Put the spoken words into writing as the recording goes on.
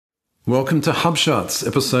Welcome to HubShots,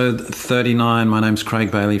 episode 39. My name's Craig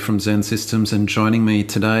Bailey from Zen Systems, and joining me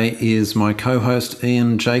today is my co-host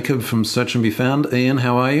Ian Jacob from Search and Be Found. Ian,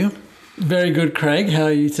 how are you? Very good, Craig. How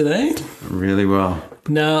are you today? Really well.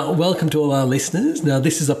 Now, welcome to all our listeners. Now,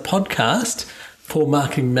 this is a podcast for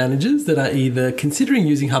marketing managers that are either considering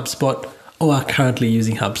using HubSpot or are currently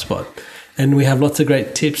using HubSpot. And we have lots of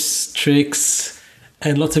great tips, tricks,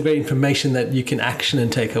 and lots of great information that you can action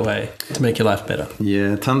and take away to make your life better.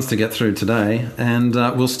 Yeah, tons to get through today. And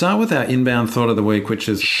we'll start with our inbound thought of the week, which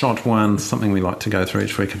is shot one, something we like to go through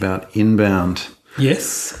each week about inbound.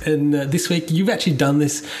 Yes, and this week you've actually done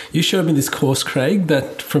this. You showed me this course, Craig,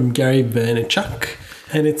 that from Gary Vaynerchuk,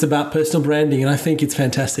 and it's about personal branding, and I think it's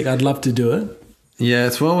fantastic. I'd love to do it. Yeah,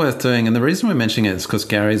 it's well worth doing. And the reason we're mentioning it is because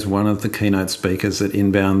Gary's one of the keynote speakers at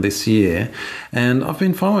Inbound this year. And I've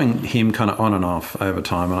been following him kind of on and off over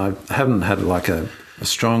time. And I haven't had like a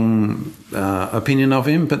strong opinion of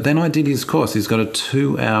him. But then I did his course. He's got a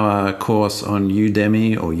 2-hour course on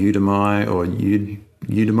Udemy or Udemy or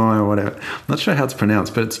whatever. I'm not sure how it's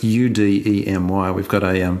pronounced, but it's Udemy. We've got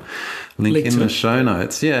a link in the show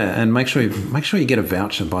notes. Yeah, and make sure you get a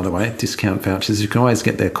voucher, by the way, discount vouchers. You can always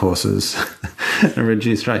get their courses at a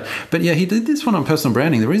reduced rate. But yeah, he did this one on personal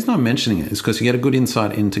branding. The reason I'm mentioning it is because you get a good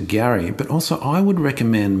insight into Gary, but also I would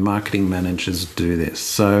recommend marketing managers do this.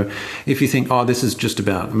 So if you think, oh, this is just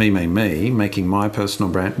about me, making my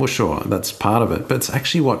personal brand, well, sure, that's part of it, but it's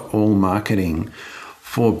actually what all marketing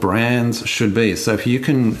for brands should be. So if you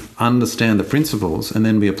can understand the principles and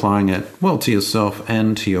then be applying it, well, to yourself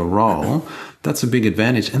and to your role, that's a big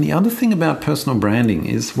advantage. And the other thing about personal branding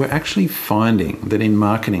is we're actually finding that in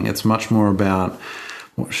marketing, it's much more about,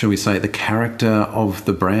 what shall we say, the character of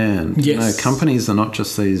the brand. Yes. You know, companies are not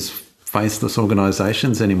just these faceless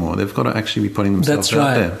organizations anymore. They've got to actually be putting themselves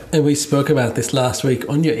out there. And we spoke about this last week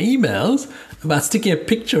on your emails, about sticking a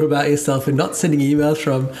picture about yourself and not sending emails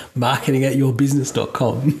from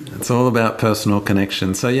marketing@yourbusiness.com. It's all about personal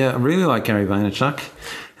connection. So yeah, I really like Gary Vaynerchuk.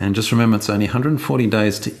 And just remember, it's only 140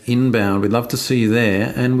 days to Inbound. We'd love to see you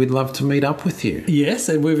there, and we'd love to meet up with you. Yes,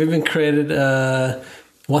 and we've even created a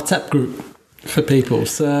WhatsApp group for people.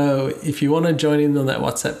 So if you want to join in on that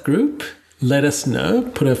WhatsApp group, let us know.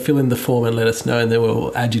 Fill in the form and let us know, and then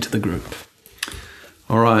we'll add you to the group.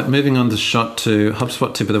 All right, moving on to shot 2,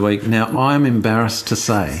 HubSpot tip of the week. Now, I'm embarrassed to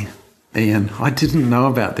say, Ian, I didn't know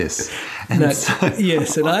about this.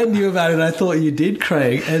 Yes, and I knew about it, and I thought you did,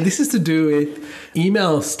 Craig. And this is to do with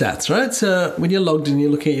email stats, right? So when you're logged in,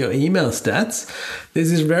 you're looking at your email stats. There's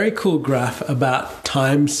this very cool graph about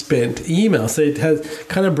time spent email. So it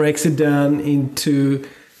kind of breaks it down into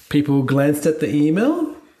people who glanced at the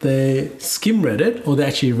email, they skim read it, or they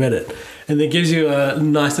actually read it. And it gives you a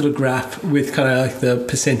nice little graph with kind of like the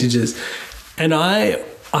percentages. And I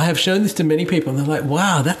have shown this to many people, and they're like,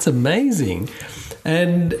 wow, that's amazing.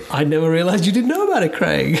 And I never realized you didn't know about it,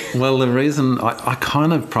 Craig. Well, the reason I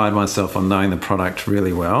kind of pride myself on knowing the product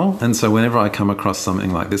really well. And so whenever I come across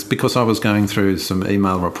something like this, because I was going through some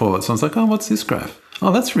email reports, I was like, oh, what's this graph?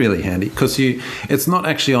 Oh, that's really handy, because it's not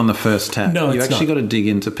actually on the first tab. No, you actually got to dig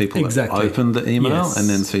into people that opened the email and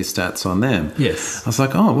then see stats on them. Yes. I was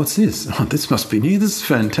like, oh, what's this? Oh, this must be new. This is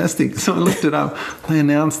fantastic. So I looked it up. They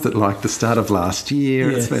announced it like the start of last year.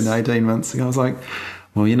 Yes. It's been 18 months ago. I was like,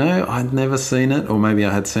 well, you know, I'd never seen it, or maybe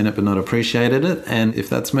I had seen it but not appreciated it. And if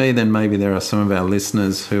that's me, then maybe there are some of our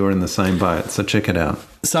listeners who are in the same boat. So check it out.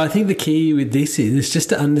 So I think the key with this is just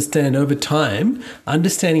to understand over time,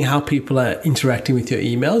 understanding how people are interacting with your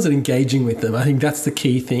emails and engaging with them. I think that's the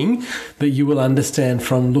key thing that you will understand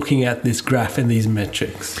from looking at this graph and these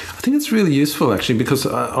metrics. I think it's really useful, actually, because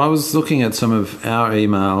I was looking at some of our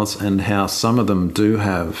emails and how some of them do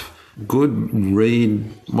have good read,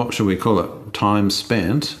 what should we call it, time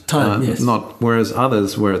spent. Yes. Whereas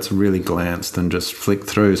others where it's really glanced and just flicked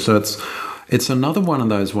through. So it's another one of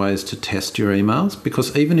those ways to test your emails,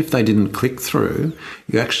 because even if they didn't click through,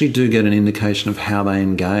 you actually do get an indication of how they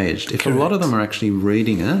engaged. If a lot of them are actually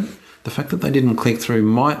reading it, the fact that they didn't click through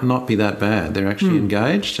might not be that bad. They're actually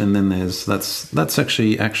engaged, and then that's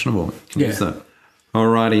actually actionable. Yeah.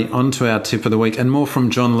 Alrighty, on to our tip of the week, and more from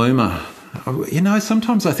John Loomer. You know,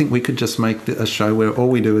 sometimes I think we could just make a show where all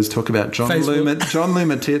we do is talk about John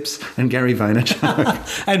Loomer tips and Gary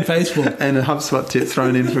Vaynerchuk. And Facebook. And a HubSpot tip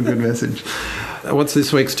thrown in for good message. What's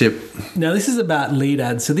this week's tip? Now, this is about lead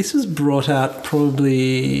ads. So this was brought out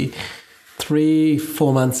probably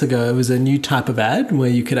 3-4 months ago. It was a new type of ad where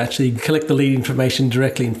you could actually collect the lead information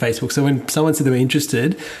directly in Facebook. So when someone said they were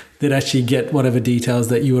interested, they'd actually get whatever details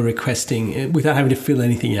that you were requesting without having to fill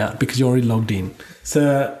anything out because you're already logged in.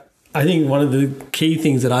 So I think one of the key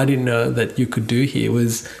things that I didn't know that you could do here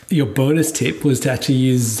was your bonus tip was to actually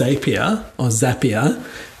use Zapier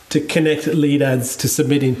to connect lead ads to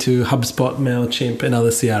submit into HubSpot, MailChimp, and other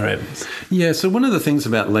CRMs. Yeah, so one of the things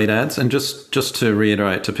about lead ads, and just to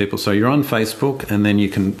reiterate to people, so you're on Facebook and then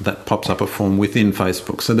that pops up a form within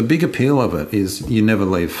Facebook. So the big appeal of it is you never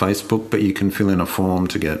leave Facebook, but you can fill in a form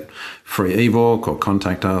to get free ebook or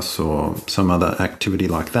contact us or some other activity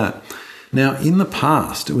like that. Now, in the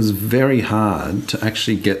past, it was very hard to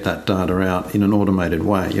actually get that data out in an automated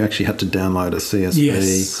way. You actually had to download a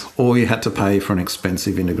CSV or you had to pay for an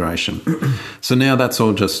expensive integration. So now that's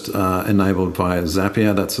all just enabled via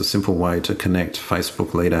Zapier. That's a simple way to connect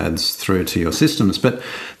Facebook lead ads through to your systems. But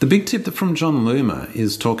the big tip from John Loomer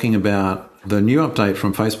is talking about the new update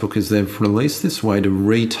from Facebook is they've released this way to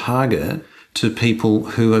retarget to people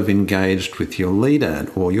who have engaged with your lead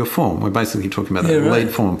ad or your form. We're basically talking about that lead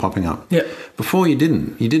form popping up. Yeah. Before you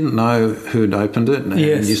didn't know who'd opened it and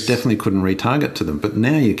you definitely couldn't retarget to them, but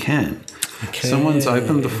now you can. Okay. Someone's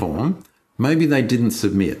opened the form, maybe they didn't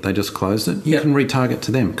submit, they just closed it. You can retarget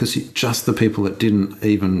to them because just the people that didn't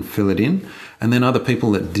even fill it in, and then other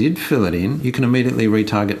people that did fill it in, you can immediately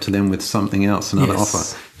retarget to them with something else, another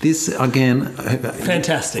offer. This, again...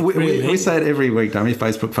 Fantastic, we say it every week, don't we?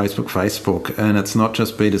 Facebook, and it's not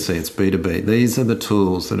just B2C, it's B2B. These are the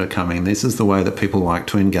tools that are coming. This is the way that people like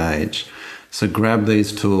to engage. So grab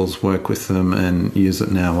these tools, work with them, and use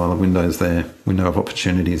it now while the window's there, window of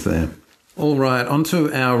opportunity is there. All right, on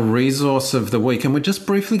to our resource of the week. And we're just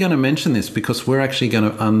briefly going to mention this because we're actually going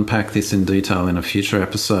to unpack this in detail in a future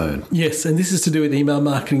episode. Yes, and this is to do with email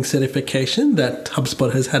marketing certification that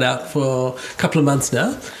HubSpot has had out for a couple of months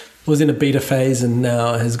now. It was in a beta phase and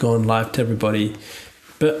now has gone live to everybody.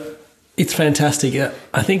 But it's fantastic.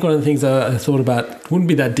 I think one of the things I thought about wouldn't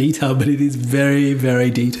be that detailed, but it is very,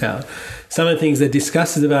 very detailed. Some of the things they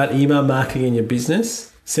discuss is about email marketing in your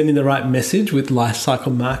business, sending the right message with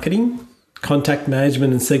lifecycle marketing, contact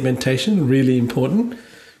management and segmentation, really important.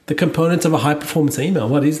 The components of a high-performance email,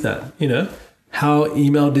 what is that? How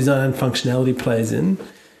email design and functionality plays in.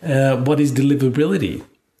 What is deliverability?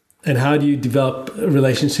 And how do you develop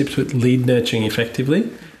relationships with lead nurturing effectively?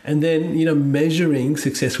 And then, measuring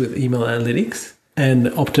success with email analytics and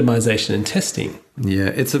optimization and testing. Yeah,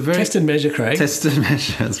 it's a very... Test and measure, Craig. Test and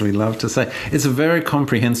measure, as we love to say. It's a very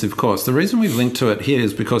comprehensive course. The reason we've linked to it here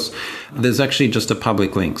is because there's actually just a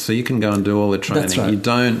public link. So you can go and do all the training. That's right. You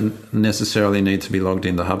don't necessarily need to be logged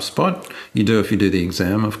into HubSpot. You do if you do the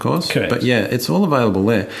exam, of course. Correct. But yeah, it's all available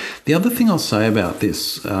there. The other thing I'll say about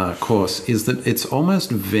this course is that it's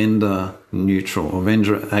almost vendor neutral or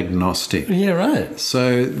vendor agnostic. Yeah, right.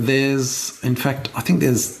 So I think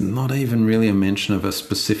there's not even really a mention of a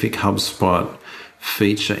specific HubSpot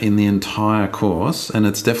feature in the entire course, and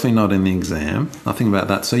it's definitely not in the exam. Nothing about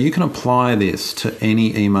that. So you can apply this to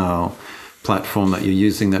any email platform that you're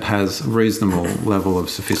using that has a reasonable level of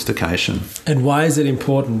sophistication. And why is it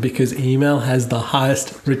important? Because email has the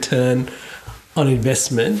highest return on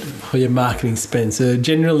investment for your marketing spend. So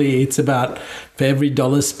generally it's about for every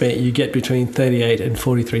dollar spent you get between $38 and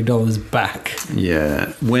 $43 back.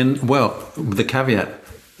 Yeah. The caveat,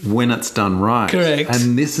 when it's done right. Correct.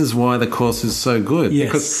 And this is why the course is so good. Yes.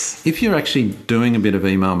 Because if you're actually doing a bit of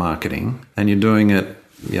email marketing and you're doing it,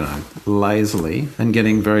 lazily and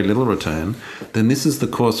getting very little return, then this is the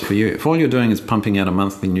course for you. If all you're doing is pumping out a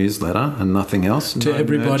monthly newsletter and nothing else, to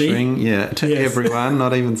everybody, everyone,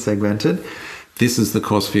 not even segmented, this is the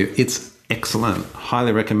course for you. It's excellent,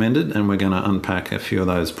 highly recommended, and we're going to unpack a few of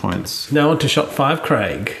those points. Now on to shot 5,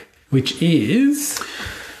 Craig, which is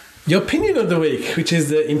your opinion of the week, which is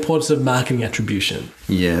the importance of marketing attribution.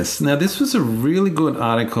 Yes. Now, this was a really good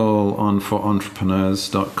article on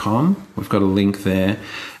forentrepreneurs.com. We've got a link there.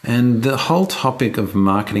 And the whole topic of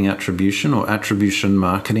marketing attribution or attribution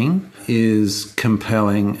marketing is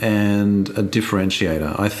compelling and a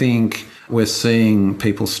differentiator. I think we're seeing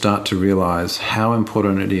people start to realize how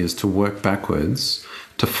important it is to work backwards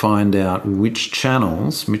to find out which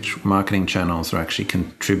marketing channels are actually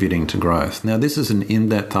contributing to growth. Now, this is an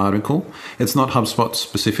in-depth article. It's not HubSpot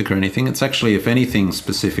specific or anything. It's actually, if anything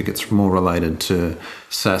specific, it's more related to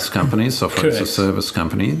SaaS companies, software as a service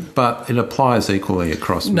company, but it applies equally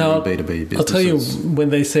across many B2B businesses. I'll tell you,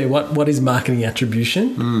 when they say what is marketing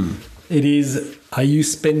attribution, it is, are you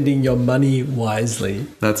spending your money wisely?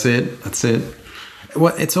 That's it.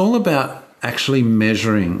 Well, it's all about actually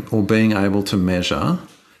measuring or being able to measure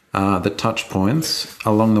the touch points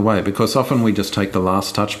along the way, because often we just take the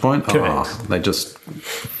last touch point. They just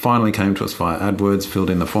finally came to us via AdWords, filled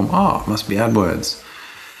in the form. It must be AdWords.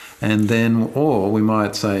 And then, or we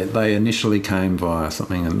might say they initially came via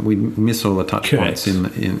something, and we miss all the touch points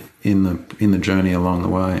in the journey along the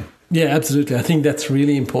way. Yeah, absolutely. I think that's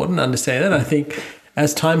really important to understand that. I think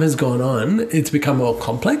as time has gone on, it's become more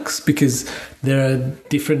complex because there are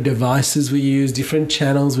different devices we use, different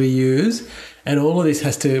channels we use, and all of this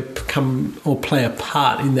has to come or play a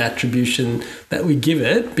part in the attribution that we give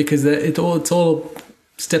it, because it's all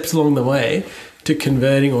steps along the way to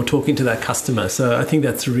converting or talking to that customer. So I think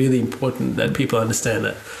that's really important that people understand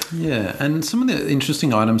that. Yeah, and some of the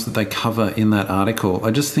interesting items that they cover in that article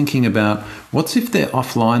are just thinking about what's if they're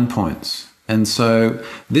offline points. And so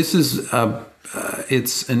this is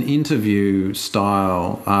it's an interview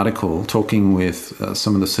style article talking with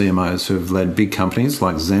some of the CMOs who have led big companies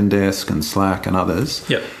like Zendesk and Slack and others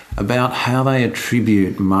about how they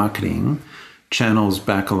attribute marketing channels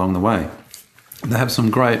back along the way. They have some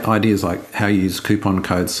great ideas like how you use coupon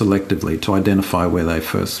codes selectively to identify where they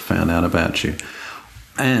first found out about you.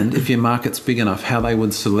 And if your market's big enough, how they would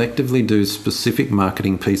selectively do specific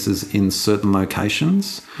marketing pieces in certain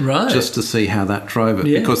locations, right, just to see how that drove it.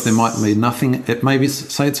 Yes. Because there might be nothing, it may be,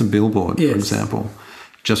 say it's a billboard, for example,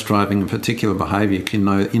 just driving a particular behaviour. You can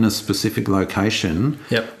know in a specific location,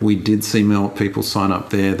 we did see more people sign up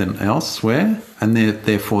there than elsewhere, and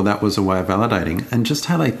therefore that was a way of validating. And just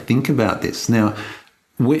how they think about this. Now,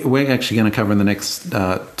 we're actually going to cover in the next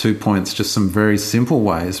 2 points just some very simple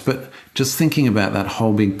ways, but just thinking about that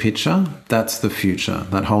whole big picture, that's the future,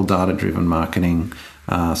 that whole data-driven marketing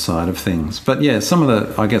side of things. But yeah, some of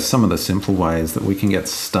the simple ways that we can get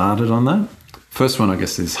started on that. First one, I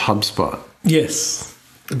guess, is HubSpot. Yes.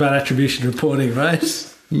 About attribution reporting,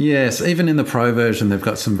 right? Yes, even in the Pro version, they've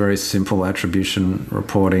got some very simple attribution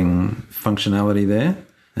reporting functionality there.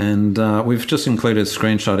 And we've just included a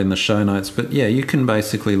screenshot in the show notes. But yeah, you can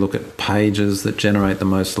basically look at pages that generate the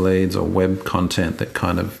most leads or web content that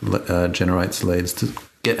kind of generates leads to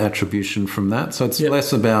get attribution from that. So it's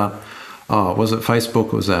less about, was it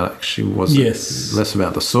Facebook? Was it less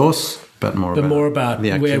about the source, but more about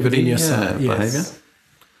the activity, where within your site, behavior.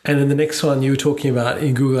 And then the next one you were talking about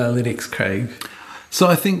in Google Analytics, Craig. So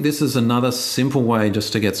I think this is another simple way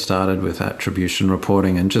just to get started with attribution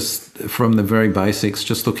reporting, and just from the very basics,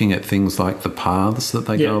 just looking at things like the paths that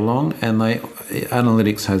they go along. And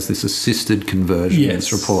Analytics has this assisted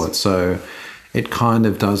conversions report. So it kind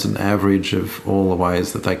of does an average of all the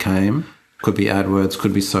ways that they came. Could be AdWords,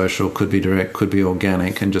 could be social, could be direct, could be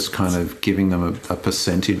organic, and just kind of giving them a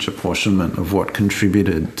percentage apportionment of what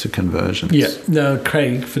contributed to conversions. Yeah. Now,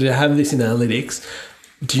 Craig, to have this in Analytics,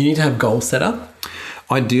 do you need to have goals set up?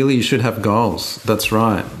 Ideally, you should have goals. That's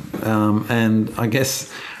right. And I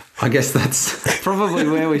guess that's probably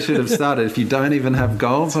where we should have started. If you don't even have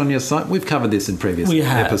goals on your site, we've covered this in previous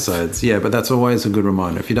episodes. Yeah, but that's always a good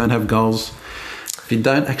reminder. If you don't have goals, if you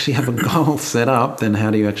don't actually have a goal set up, then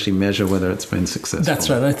how do you actually measure whether it's been successful? That's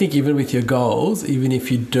right. I think even with your goals, even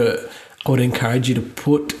if you do, I would encourage you to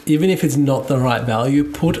put, even if it's not the right value,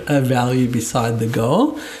 put a value beside the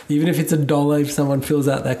goal. Even if it's $1, if someone fills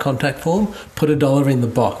out that contact form, put $1 in the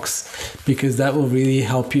box, because that will really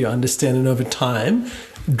help you understand, and over time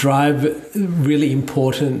drive really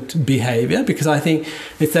important behavior. Because I think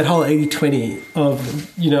it's that whole 80-20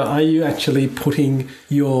 of, are you actually putting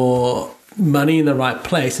your money in the right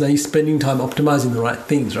place, and are you spending time optimizing the right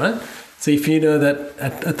things, right? So if you know that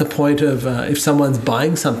at the point of if someone's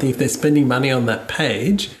buying something, if they're spending money on that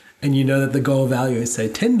page, and you know that the goal value is, say,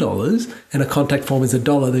 $10 and a contact form is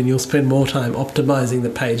 $1, then you'll spend more time optimizing the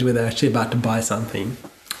page where they're actually about to buy something.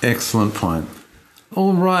 Excellent point.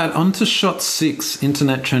 All right, on to shot 6,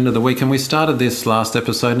 Internet Trend of the Week. And we started this last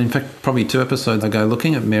episode, in fact, probably 2 episodes ago,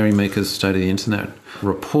 looking at Mary Meeker's State of the Internet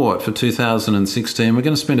report for 2016. We're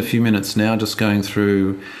going to spend a few minutes now just going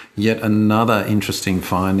through yet another interesting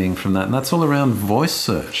finding from that, and that's all around voice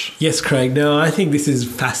search. Yes, Craig. Now, I think this is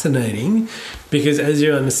fascinating because, as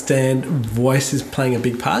you understand, voice is playing a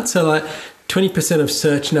big part. So, 20% of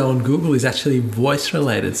search now on Google is actually voice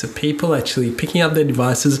related. So people actually picking up their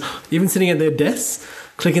devices, even sitting at their desks,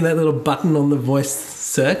 clicking that little button on the voice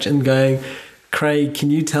search and going, Craig,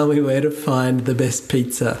 can you tell me where to find the best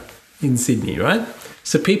pizza in Sydney, right?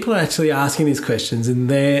 So people are actually asking these questions,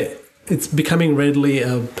 and it's becoming readily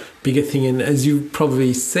a bigger thing. And as you've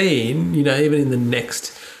probably seen, even in the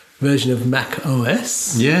next version of Mac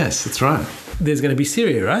OS. Yes, that's right. There's going to be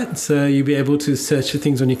Siri, right? So you'll be able to search for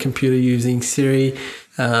things on your computer using Siri.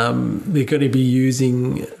 They're going to be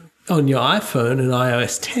using, on your iPhone and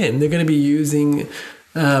iOS 10, they're going to be using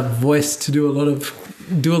voice to do a lot of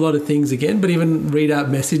do a lot of things again, but even read out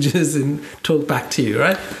messages and talk back to you,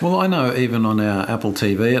 right? Well, I know even on our Apple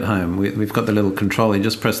TV at home, we've got the little controller. You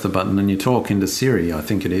just press the button and you talk into Siri, I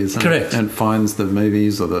think it is. Correct. And finds the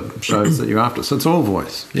movies or the shows that you're after. So it's all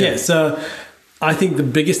voice. Yeah, so I think the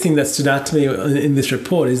biggest thing that stood out to me in this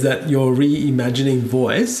report is that you're reimagining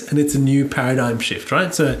voice, and it's a new paradigm shift,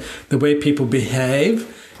 right? So the way people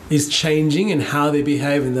behave is changing, and how they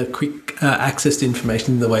behave and the quick access to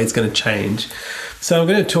information, the way it's going to change. So I'm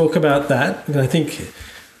going to talk about that. And I think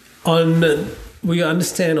we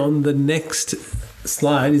understand on the next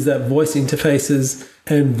slide is that voice interfaces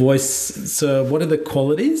and voice. So what are the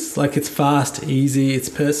qualities? Like, it's fast, easy, it's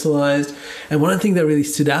personalized. And one thing that really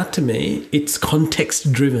stood out to me, it's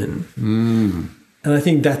context driven. And I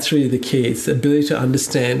think that's really the key. It's the ability to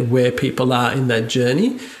understand where people are in that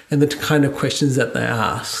journey and the kind of questions that they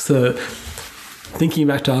ask. So thinking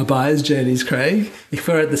back to our buyer's journeys, Craig, if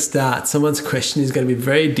we're at the start, someone's question is going to be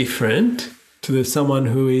very different to someone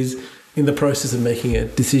who is in the process of making a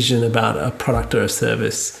decision about a product or a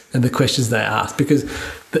service and the questions they ask. Because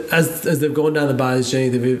as they've gone down the buyer's journey,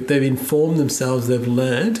 they've informed themselves, they've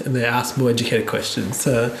learned, and they ask more educated questions.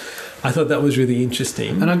 So I thought that was really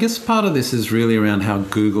interesting. And I guess part of this is really around how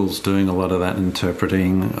Google's doing a lot of that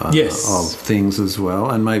interpreting of things as well,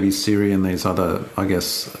 and maybe Siri and these other, I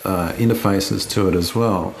guess, interfaces to it as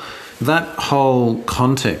well. That whole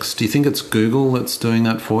context, do you think it's Google that's doing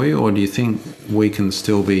that for you, or do you think we can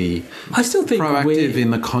still be proactive in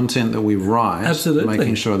the content that we write, absolutely,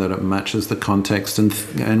 making sure that it matches the context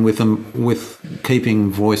and with keeping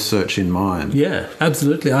voice search in mind? Yeah,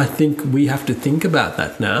 absolutely. I think we have to think about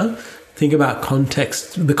that now. Think about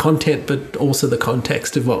context, the content, but also the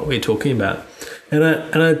context of what we're talking about. And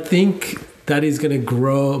I think that is going to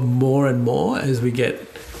grow more and more as we get.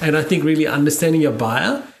 And I think really understanding your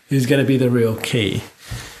buyer is going to be the real key.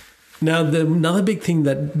 Now, another big thing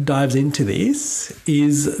that dives into this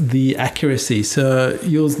is the accuracy. So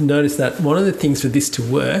you'll notice that one of the things for this to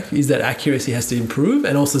work is that accuracy has to improve,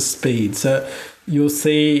 and also speed. So you'll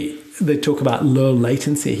see they talk about low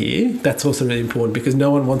latency here. That's also really important, because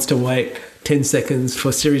no one wants to wait 10 seconds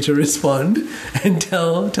for Siri to respond and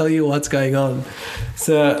tell you what's going on.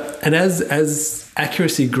 So, and as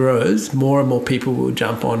accuracy grows, more and more people will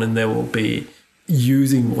jump on, and there will be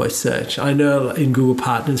using voice search. I know in Google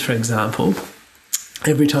Partners, for example,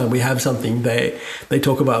 every time we have something, they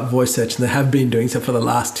talk about voice search, and they have been doing so for the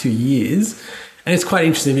last 2 years. And it's quite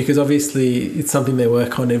interesting because obviously it's something they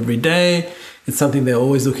work on every day. It's something they're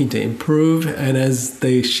always looking to improve. And as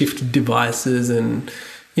they shift devices and,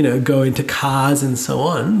 go into cars and so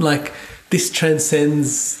on, like, this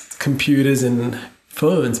transcends computers and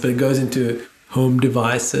phones, but it goes into home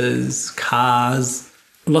devices, cars,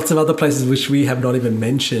 lots of other places which we have not even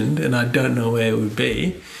mentioned, and I don't know where it would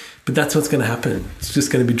be. But that's what's going to happen. It's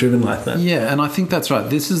just going to be driven like that. Yeah, and I think that's right.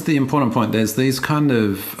 This is the important point. There's these kind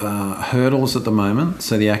of hurdles at the moment,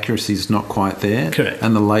 so the accuracy is not quite there. Correct.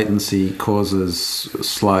 And the latency causes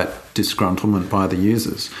slight disgruntlement by the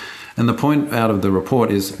users. And the point out of the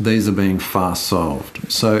report is these are being fast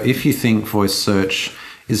solved. So if you think voice search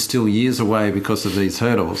is still years away because of these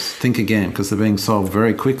hurdles, think again, because they're being solved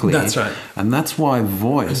very quickly. That's right. And that's why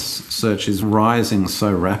voice search is rising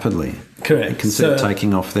so rapidly. Correct. You can see it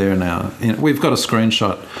taking off there now. We've got a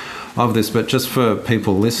screenshot of this, but just for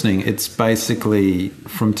people listening, it's basically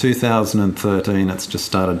from 2013, it's just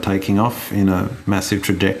started taking off in a massive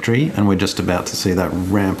trajectory, and we're just about to see that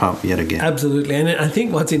ramp up yet again. Absolutely. And I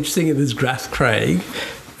think what's interesting in this graph, Craig,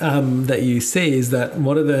 that you see is that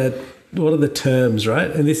what are the terms,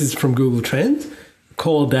 right? And this is from Google Trends.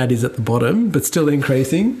 Call dad is at the bottom, but still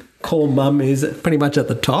increasing. Call mum is pretty much at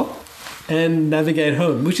the top. And navigate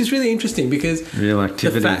home, which is really interesting because real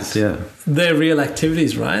activities, they're real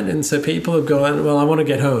activities, right? And so people have gone, well, I want to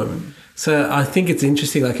get home. So I think it's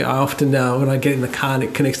interesting. Like, I often now, when I get in the car and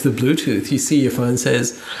it connects to the Bluetooth, you see your phone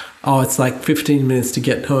says, oh, it's like 15 minutes to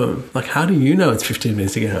get home. Like, how do you know it's 15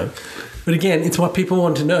 minutes to get home? But again, it's what people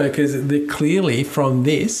want to know, because they clearly from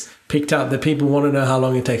this picked up that people want to know how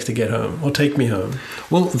long it takes to get home or take me home.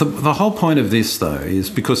 Well, the whole point of this, though, is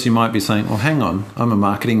because you might be saying, well, hang on, I'm a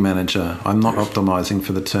marketing manager. I'm not optimizing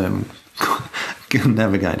for the term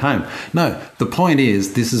navigate home. No, the point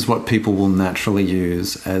is this is what people will naturally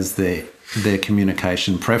use as their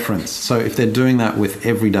communication preference. So if they're doing that with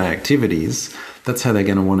everyday activities, that's how they're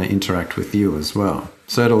going to want to interact with you as well.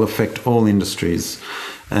 So it'll affect all industries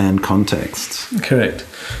and contexts. Correct.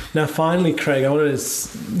 Now, finally, Craig,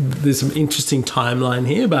 there's some interesting timeline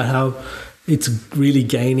here about how it's really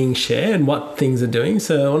gaining share and what things are doing.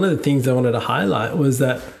 So one of the things I wanted to highlight was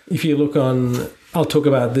that if you look on I'll talk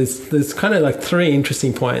about this. There's kind of like 3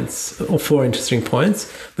 interesting points or 4 interesting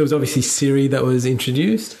points. There was obviously Siri that was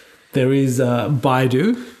introduced. There is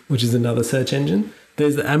Baidu, which is another search engine.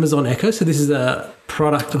 There's the Amazon Echo. So this is a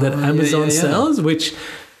product that Amazon sells, which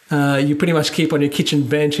you pretty much keep on your kitchen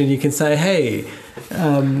bench, and you can say, hey,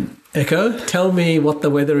 Echo, tell me what the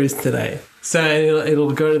weather is today. So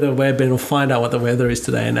it'll go to the web and it'll find out what the weather is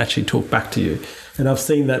today and actually talk back to you. And I've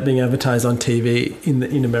seen that being advertised on TV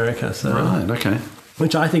in America. So, right, okay.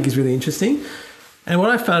 Which I think is really interesting. And what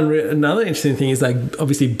I found another interesting thing is like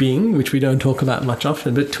obviously Bing, which we don't talk about much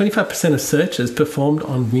often, but 25% of searches performed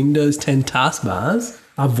on Windows 10 taskbars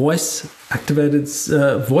are voice-activated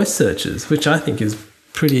voice searches, which I think is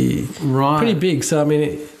pretty big. So, I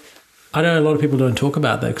mean, I know a lot of people don't talk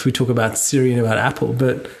about that because we talk about Siri and about Apple,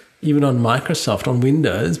 but even on Microsoft, on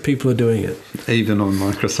Windows, people are doing it. Even on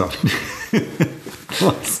Microsoft.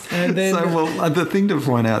 And then, the thing to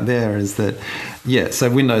point out there is that,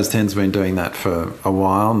 so Windows 10's been doing that for a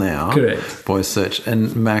while now. Correct. Voice search,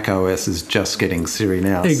 and Mac OS is just getting Siri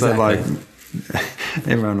now. Exactly. So,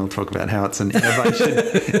 everyone will talk about how it's an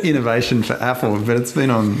innovation for Apple, but it's been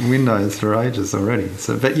on Windows for ages already.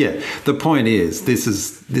 So, but the point is, this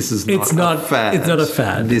is not a fad. It's not a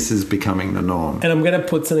fad. This is becoming the norm. And I'm going to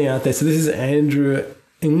put something out there. So this is Andrew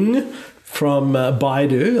Ng from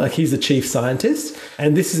Baidu, like he's the chief scientist.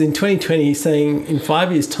 And this is in 2020, he's saying in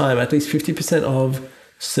 5 years' time, at least 50% of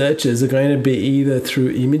searches are going to be either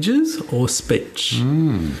through images or speech.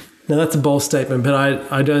 Now, that's a bold statement, but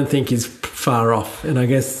I don't think he's far off. And I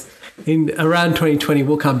guess in around 2020,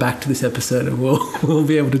 we'll come back to this episode and we'll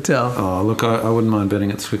be able to tell. Oh, look, I wouldn't mind betting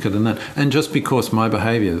it's quicker than that. And just because my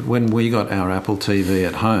behaviour, when we got our Apple TV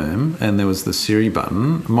at home and there was the Siri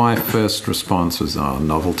button, my first response was,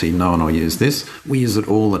 novelty, no one will use this. We use it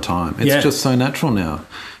all the time. It's just so natural now.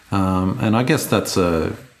 And I guess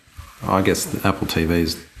the Apple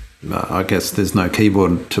TV's, I guess there's no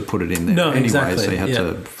keyboard to put it in there anyway, exactly. So you had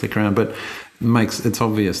to flick around. But it's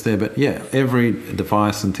obvious there. But every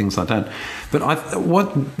device and things like that. But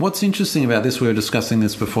what's interesting about this, we were discussing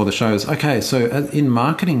this before the show, is so in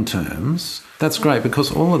marketing terms, that's great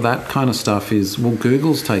because all of that kind of stuff is,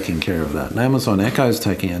 Google's taking care of that, and Amazon Echo's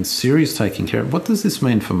taking it, and Siri's taking care of it. What does this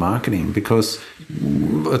mean for marketing? Because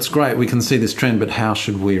it's great, we can see this trend, but how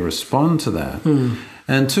should we respond to that?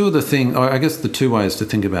 And I guess the 2 ways to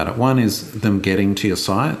think about it. One is them getting to your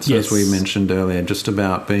site. So as we mentioned earlier, just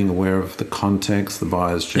about being aware of the context, the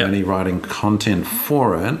buyer's journey, writing content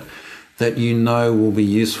for it that will be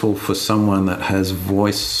useful for someone that has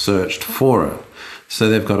voice searched for it. So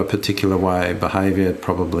they've got a particular way, behaviour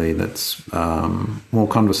probably that's more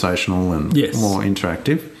conversational and more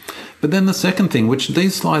interactive. But then the second thing, which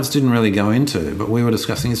these slides didn't really go into, but we were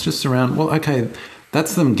discussing, is just around,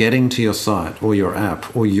 that's them getting to your site or your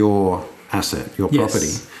app or your asset, your property.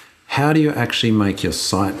 How do you actually make your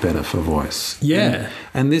site better for voice? Yeah.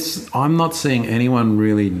 And this, I'm not seeing anyone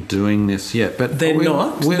really doing this yet. But we're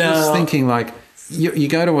just thinking you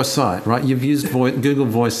go to a site, right? You've used Google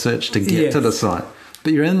Voice Search to get to the site.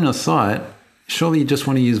 But you're in a site, surely you just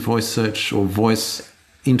want to use voice search or voice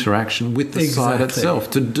interaction with the site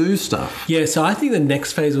itself to do stuff. Yeah, so I think the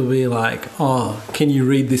next phase will be like, can you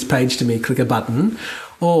read this page to me? Click a button.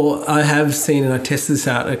 Or I have seen, and I tested this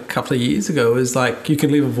out a couple of years ago, is like you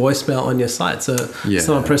can leave a voicemail on your site. So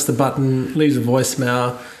someone press the button, leaves a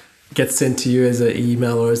voicemail, gets sent to you as an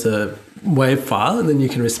email or as a WAV file, and then you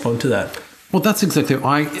can respond to that. Well, that's exactly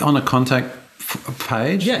on a contact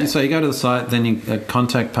page. Yeah. So you go to the site, then a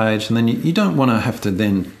contact page, and then you don't want to have to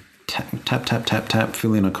then tap,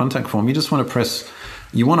 fill in a contact form. You just want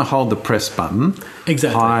to hold the press button.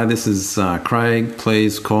 Exactly. Hi, this is Craig,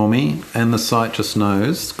 please call me. And the site just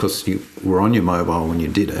knows, because you were on your mobile when you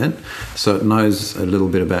did it, so it knows a little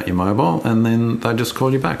bit about your mobile, and then they just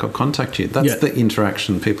call you back or contact you. That's the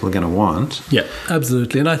interaction people are going to want. Yeah,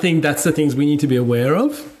 absolutely. And I think that's the things we need to be aware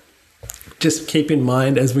of. Just keep in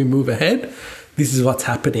mind as we move ahead, this is what's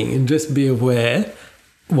happening, and just be aware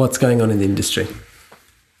what's going on in the industry.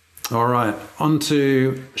 All right, on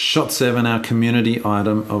to Shot 7, our community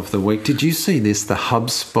item of the week. Did you see this? The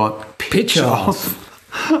HubSpot pitch off.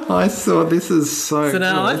 I saw this is so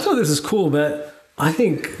now I thought this was cool, but I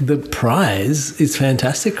think the prize is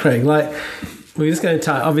fantastic, Craig. We're just going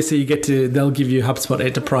to obviously they'll give you HubSpot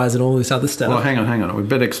Enterprise and all this other stuff. Well, hang on. We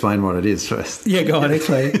better explain what it is first. Yeah, go on,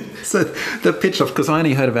 explain. So the pitch off, because I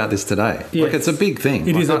only heard about this today. Yes. It's a big thing.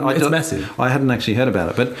 It is. It's massive. I hadn't actually heard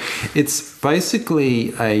about it, but it's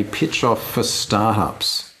basically a pitch off for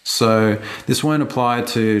startups. So this won't apply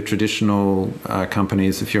to traditional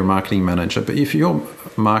companies if you're a marketing manager, but if you're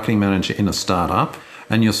a marketing manager in a startup,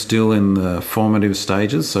 and you're still in the formative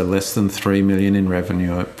stages, so less than 3 million in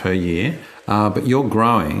revenue per year, but you're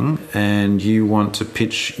growing and you want to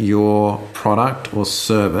pitch your product or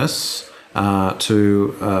service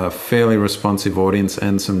to a fairly responsive audience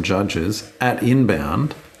and some judges at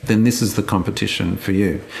Inbound, then this is the competition for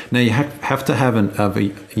you. Now, you have to have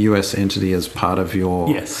a US entity as part of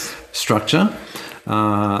your structure.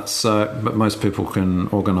 But most people can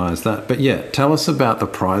organise that. But yeah, tell us about the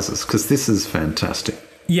prizes, because this is fantastic.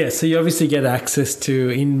 Yeah, so you obviously get access to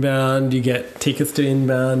Inbound, you get tickets to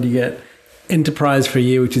Inbound, you get Enterprise for a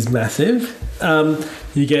year, which is massive.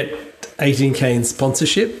 You get 18K in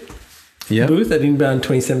sponsorship booth at Inbound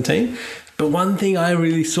 2017. But one thing I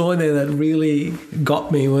really saw there that really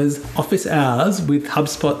got me was office hours with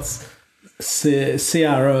HubSpot's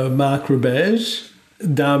CRO Mark Roberge,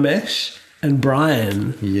 Dharmesh, and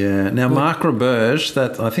Brian. Yeah. Now, Mark Roberge,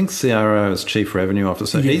 that I think CRO is Chief Revenue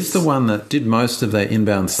Officer. Yes. He's the one that did most of their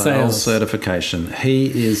inbound sales certification.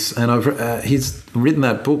 He is, and he's written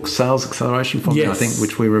that book, Sales Acceleration Formula, I think,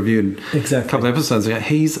 which we reviewed a couple of episodes ago.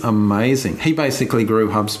 He's amazing. He basically grew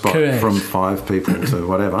HubSpot from 5 people to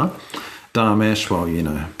whatever. Dharmesh,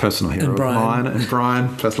 personal hero of mine, and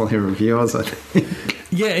Brian, personal hero of yours, I think.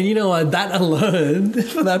 Yeah, and you know what? That alone,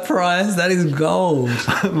 for that price, that is gold.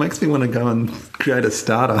 It makes me want to go and create a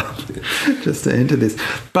startup just to enter this.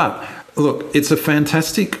 But look, it's a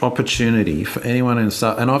fantastic opportunity for anyone in a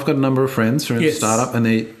startup. And I've got a number of friends who are in a startup, and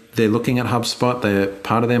they're looking at HubSpot. They're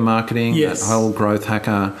part of their marketing, that whole growth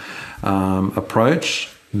hacker approach.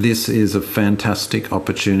 This is a fantastic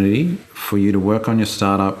opportunity for you to work on your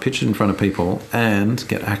startup, pitch it in front of people, and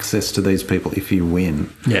get access to these people if you win.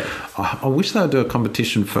 Yeah. I wish they would do a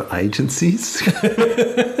competition for agencies.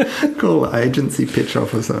 Call agency pitch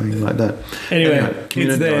off or something like that. Anyway,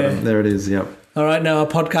 it's there. There it is, yep. All right, now our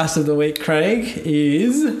podcast of the week, Craig,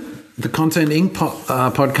 is... the Content Inc.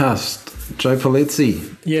 podcast. Joe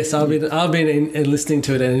Polizzi. Yes, I've been listening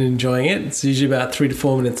to it and enjoying it. It's usually about 3 to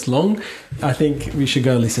 4 minutes long. I think we should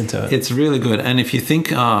go listen to it. It's really good. And if you think,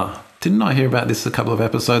 didn't I hear about this a couple of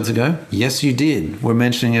episodes ago? Yes, you did. We're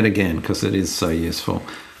mentioning it again because it is so useful.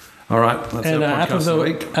 All right, let's have app of the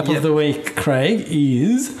week. App of the week, Craig,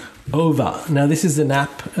 is Over. Now, this is an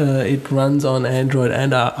app. It runs on Android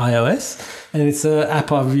and iOS. And it's an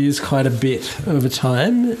app I've used quite a bit over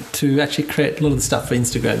time to actually create a lot of the stuff for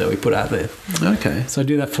Instagram that we put out there. Okay. So I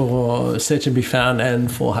do that for Search and Be Found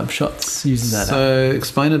and for HubShots using that app. So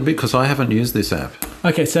explain it a bit, because I haven't used this app.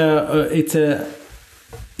 Okay, so it's a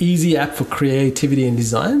easy app for creativity and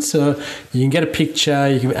design. So you can get a picture,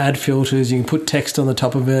 you can add filters, you can put text on the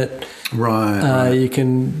top of it. Right. You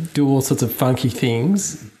can do all sorts of funky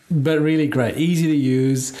things, but really great, easy to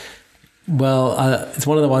use. Well, it's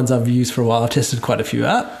one of the ones I've used for a while. I've tested quite a few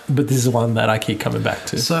out, but this is one that I keep coming back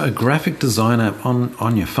to. So a graphic design app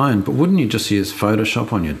on your phone, but wouldn't you just use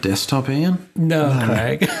Photoshop on your desktop, Ian? No.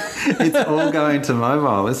 Craig. It's all going to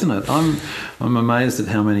mobile, isn't it? I'm amazed at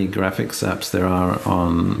how many graphics apps there are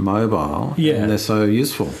on mobile. Yeah. And they're so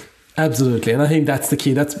useful. Absolutely. And I think that's the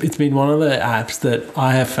key. It's been one of the apps that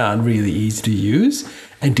I have found really easy to use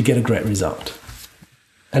and to get a great result.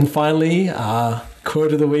 And finally,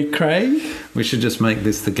 quote of the week, Craig. We should just make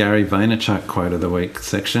this the Gary Vaynerchuk quote of the week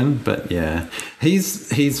section. But yeah,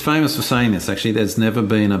 he's famous for saying this, actually. There's never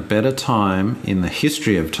been a better time in the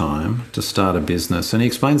history of time to start a business. And he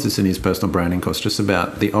explains this in his personal branding course, just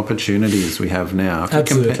about the opportunities we have now.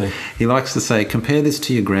 Absolutely. He likes to say, compare this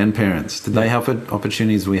to your grandparents. Did they have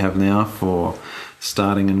opportunities we have now for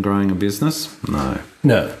starting and growing a business?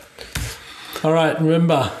 No. All right,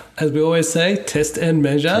 remember, as we always say, test and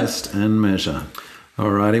measure. Test and measure.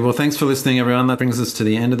 Alrighty, well, thanks for listening, everyone. That brings us to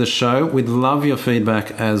the end of the show. We'd love your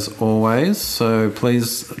feedback as always, so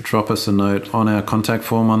please drop us a note on our contact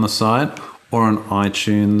form on the site or on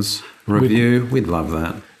iTunes review. We'd love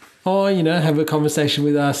that. Or, have a conversation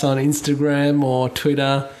with us on Instagram or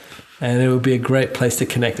Twitter, and it would be a great place to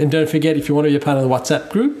connect. And don't forget, if you want to be a part of the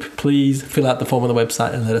WhatsApp group, please fill out the form on the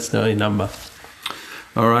website and let us know your number.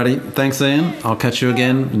 Alrighty, thanks, Ian. I'll catch you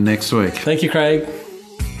again next week. Thank you, Craig.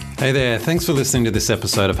 Hey there, thanks for listening to this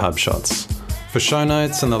episode of HubShots. For show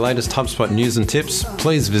notes and the latest HubSpot news and tips,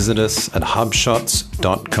 please visit us at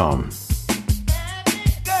hubshots.com.